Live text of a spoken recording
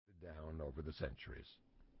over the centuries.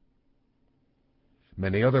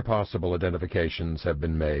 Many other possible identifications have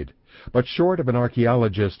been made, but short of an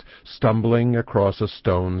archaeologist stumbling across a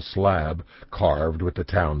stone slab carved with the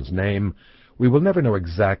town's name, we will never know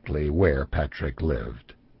exactly where Patrick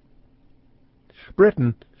lived.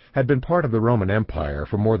 Britain had been part of the Roman Empire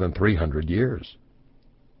for more than 300 years.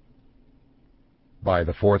 By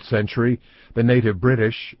the 4th century, the native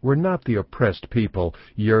British were not the oppressed people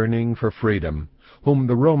yearning for freedom, whom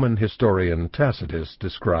the Roman historian Tacitus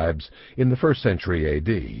describes in the 1st century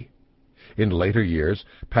A.D. In later years,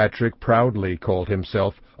 Patrick proudly called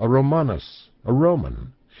himself a Romanus, a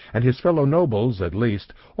Roman, and his fellow nobles, at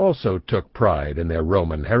least, also took pride in their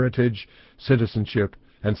Roman heritage, citizenship,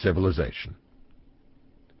 and civilization.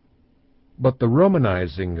 But the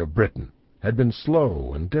Romanizing of Britain had been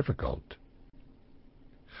slow and difficult.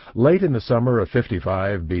 Late in the summer of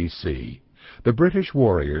 55 B.C., the British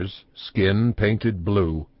warriors, skin painted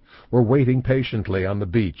blue, were waiting patiently on the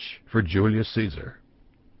beach for Julius Caesar.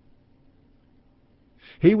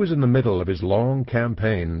 He was in the middle of his long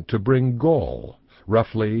campaign to bring Gaul,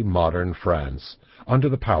 roughly modern France, under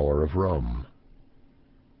the power of Rome.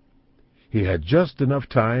 He had just enough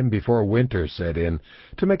time before winter set in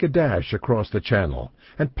to make a dash across the Channel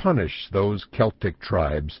and punish those Celtic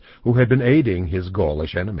tribes who had been aiding his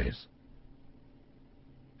Gaulish enemies.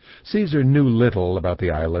 Caesar knew little about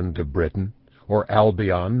the island of Britain, or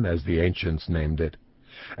Albion as the ancients named it,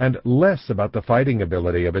 and less about the fighting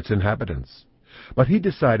ability of its inhabitants, but he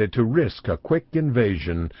decided to risk a quick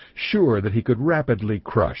invasion, sure that he could rapidly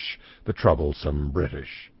crush the troublesome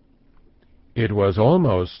British. It was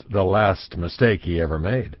almost the last mistake he ever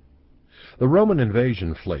made. The Roman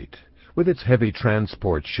invasion fleet, with its heavy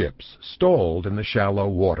transport ships, stalled in the shallow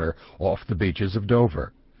water off the beaches of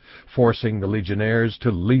Dover, forcing the legionnaires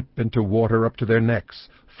to leap into water up to their necks,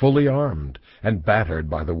 fully armed and battered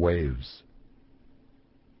by the waves.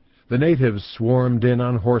 The natives swarmed in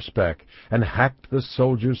on horseback and hacked the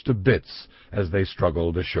soldiers to bits as they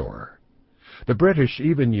struggled ashore. The British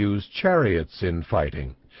even used chariots in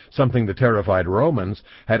fighting, something the terrified Romans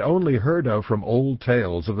had only heard of from old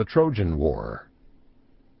tales of the Trojan War.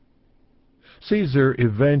 Caesar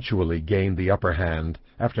eventually gained the upper hand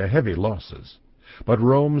after heavy losses, but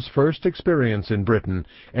Rome's first experience in Britain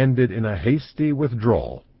ended in a hasty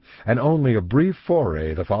withdrawal, and only a brief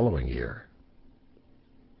foray the following year.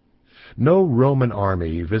 No Roman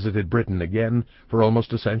army visited Britain again for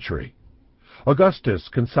almost a century. Augustus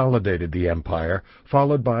consolidated the empire,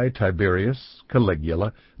 followed by Tiberius,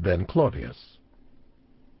 Caligula, then Claudius.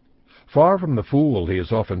 Far from the fool he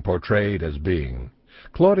is often portrayed as being,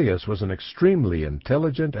 Claudius was an extremely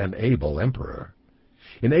intelligent and able emperor.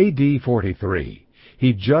 In A.D. 43,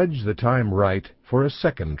 he judged the time right for a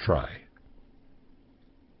second try.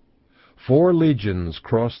 4 legions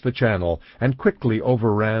crossed the Channel and quickly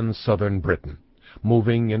overran southern Britain,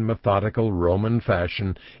 moving in methodical Roman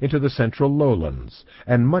fashion into the central lowlands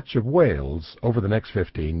and much of Wales over the next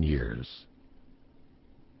 15 years.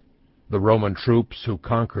 The Roman troops who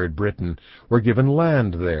conquered Britain were given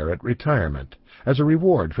land there at retirement as a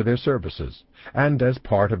reward for their services and as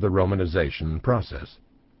part of the Romanization process.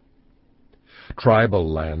 Tribal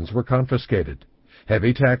lands were confiscated,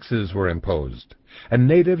 heavy taxes were imposed, and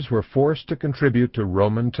natives were forced to contribute to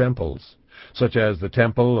Roman temples, such as the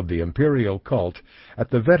temple of the imperial cult at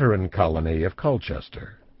the veteran colony of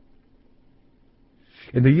Colchester.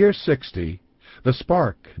 In the year 60, the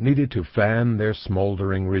spark needed to fan their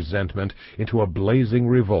smoldering resentment into a blazing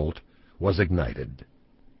revolt was ignited.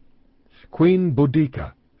 Queen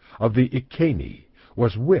Boudica of the Iceni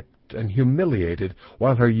was whipped and humiliated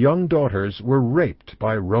while her young daughters were raped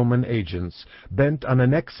by Roman agents bent on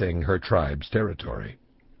annexing her tribe's territory.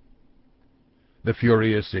 The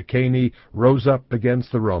furious Iceni rose up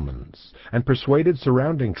against the Romans and persuaded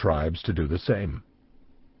surrounding tribes to do the same.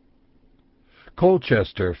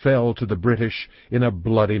 Colchester fell to the British in a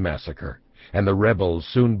bloody massacre, and the rebels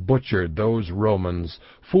soon butchered those Romans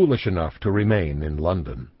foolish enough to remain in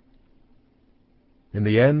London. In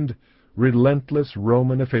the end, relentless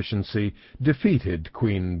Roman efficiency defeated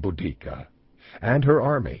Queen Boudica and her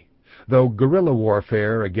army, though guerrilla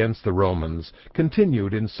warfare against the Romans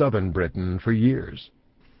continued in southern Britain for years.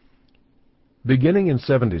 Beginning in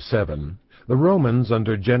 77, the Romans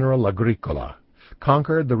under General Agricola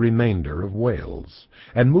conquered the remainder of Wales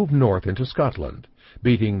and moved north into Scotland,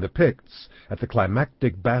 beating the Picts at the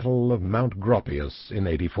climactic Battle of Mount Gropius in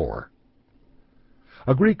 84.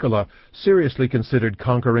 Agricola seriously considered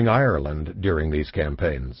conquering Ireland during these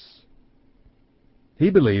campaigns. He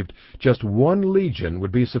believed just 1 legion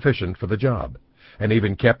would be sufficient for the job, and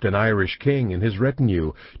even kept an Irish king in his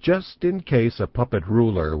retinue, just in case a puppet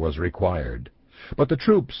ruler was required. But the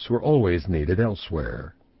troops were always needed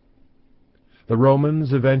elsewhere. The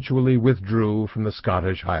Romans eventually withdrew from the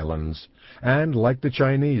Scottish Highlands, and, like the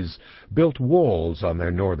Chinese, built walls on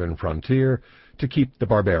their northern frontier to keep the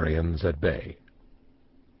barbarians at bay.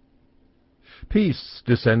 Peace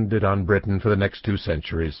descended on Britain for the next 2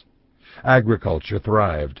 centuries. Agriculture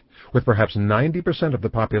thrived, with perhaps 90% of the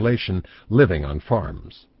population living on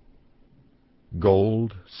farms.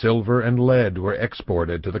 Gold, silver, and lead were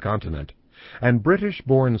exported to the continent, and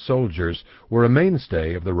British-born soldiers were a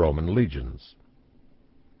mainstay of the Roman legions.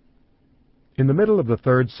 In the middle of the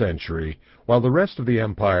 3rd century, while the rest of the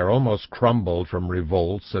empire almost crumbled from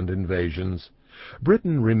revolts and invasions,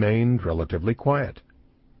 Britain remained relatively quiet.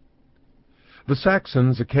 The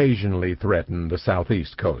Saxons occasionally threatened the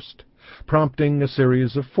southeast coast, prompting a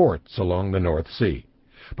series of forts along the North Sea,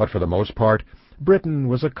 but for the most part, Britain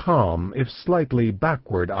was a calm, if slightly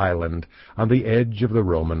backward island on the edge of the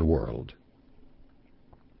Roman world.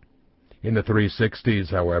 In the 360s,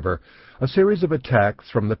 however, a series of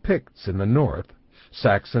attacks from the Picts in the north,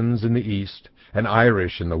 Saxons in the east, and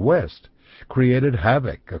Irish in the west created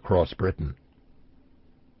havoc across Britain.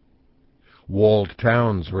 Walled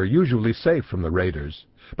towns were usually safe from the raiders,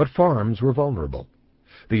 but farms were vulnerable.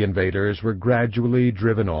 The invaders were gradually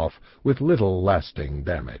driven off with little lasting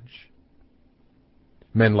damage.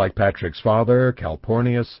 Men like Patrick's father,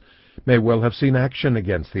 Calpurnius, may well have seen action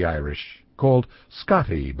against the Irish, called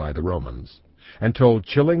Scotti by the Romans, and told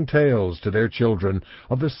chilling tales to their children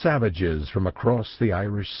of the savages from across the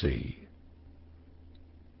Irish Sea.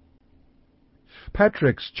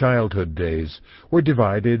 Patrick's childhood days were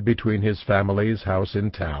divided between his family's house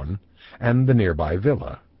in town and the nearby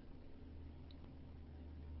villa.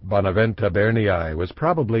 Bonaventa Bernii was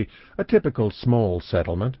probably a typical small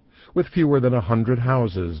settlement, with fewer than 100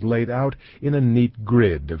 houses laid out in a neat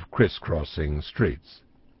grid of crisscrossing streets.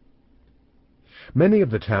 Many of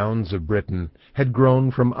the towns of Britain had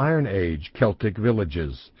grown from Iron Age Celtic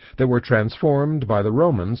villages that were transformed by the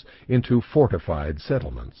Romans into fortified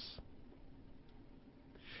settlements.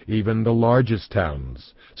 Even the largest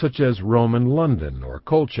towns, such as Roman London or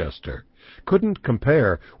Colchester, couldn't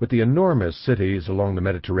compare with the enormous cities along the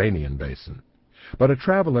Mediterranean basin, but a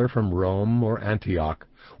traveler from Rome or Antioch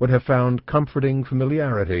would have found comforting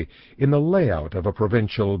familiarity in the layout of a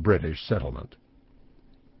provincial British settlement.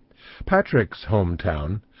 Patrick's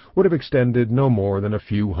hometown would have extended no more than a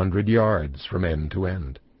few hundred yards from end to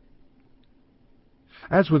end.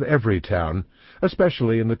 As with every town,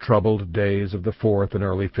 especially in the troubled days of the 4th and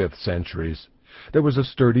early 5th centuries, there was a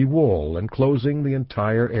sturdy wall enclosing the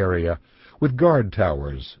entire area, with guard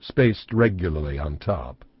towers spaced regularly on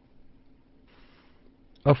top.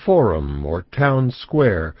 A forum, or town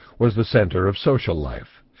square, was the center of social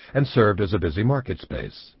life, and served as a busy market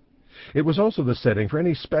space. It was also the setting for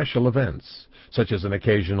any special events, such as an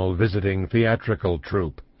occasional visiting theatrical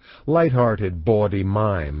troupe. Light-hearted, bawdy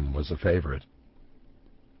mime was a favorite.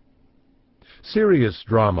 Serious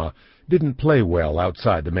drama didn't play well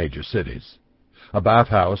outside the major cities. A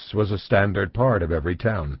bathhouse was a standard part of every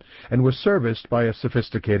town, and was serviced by a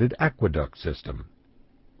sophisticated aqueduct system.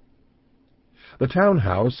 The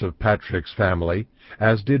townhouse of Patrick's family,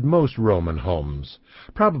 as did most Roman homes,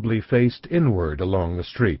 probably faced inward along the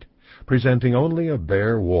street, presenting only a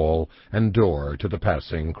bare wall and door to the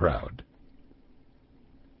passing crowd.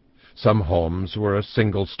 Some homes were a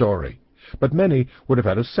single story, but many would have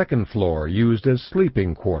had a second floor used as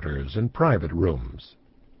sleeping quarters and private rooms.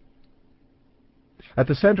 At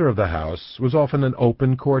the center of the house was often an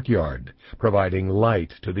open courtyard, providing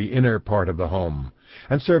light to the inner part of the home,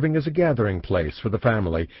 and serving as a gathering place for the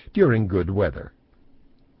family during good weather.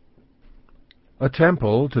 A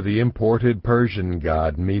temple to the imported Persian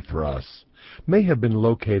god Mithras may have been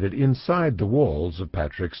located inside the walls of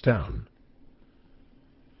Patrick's town.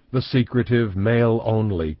 The secretive,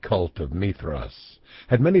 male-only cult of Mithras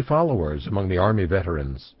had many followers among the army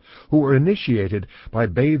veterans, who were initiated by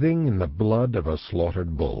bathing in the blood of a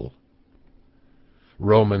slaughtered bull.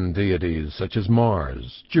 Roman deities such as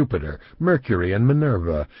Mars, Jupiter, Mercury, and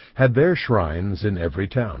Minerva had their shrines in every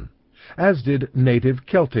town, as did native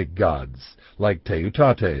Celtic gods like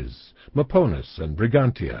Teutates, Meponus, and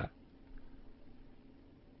Brigantia.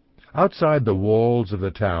 Outside the walls of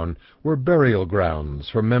the town were burial grounds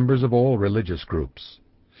for members of all religious groups.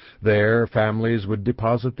 There, families would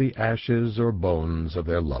deposit the ashes or bones of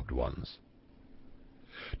their loved ones.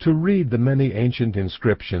 To read the many ancient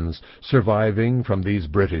inscriptions surviving from these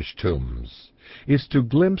British tombs is to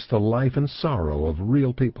glimpse the life and sorrow of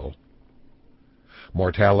real people.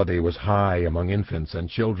 Mortality was high among infants and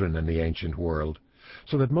children in the ancient world,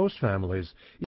 so that most families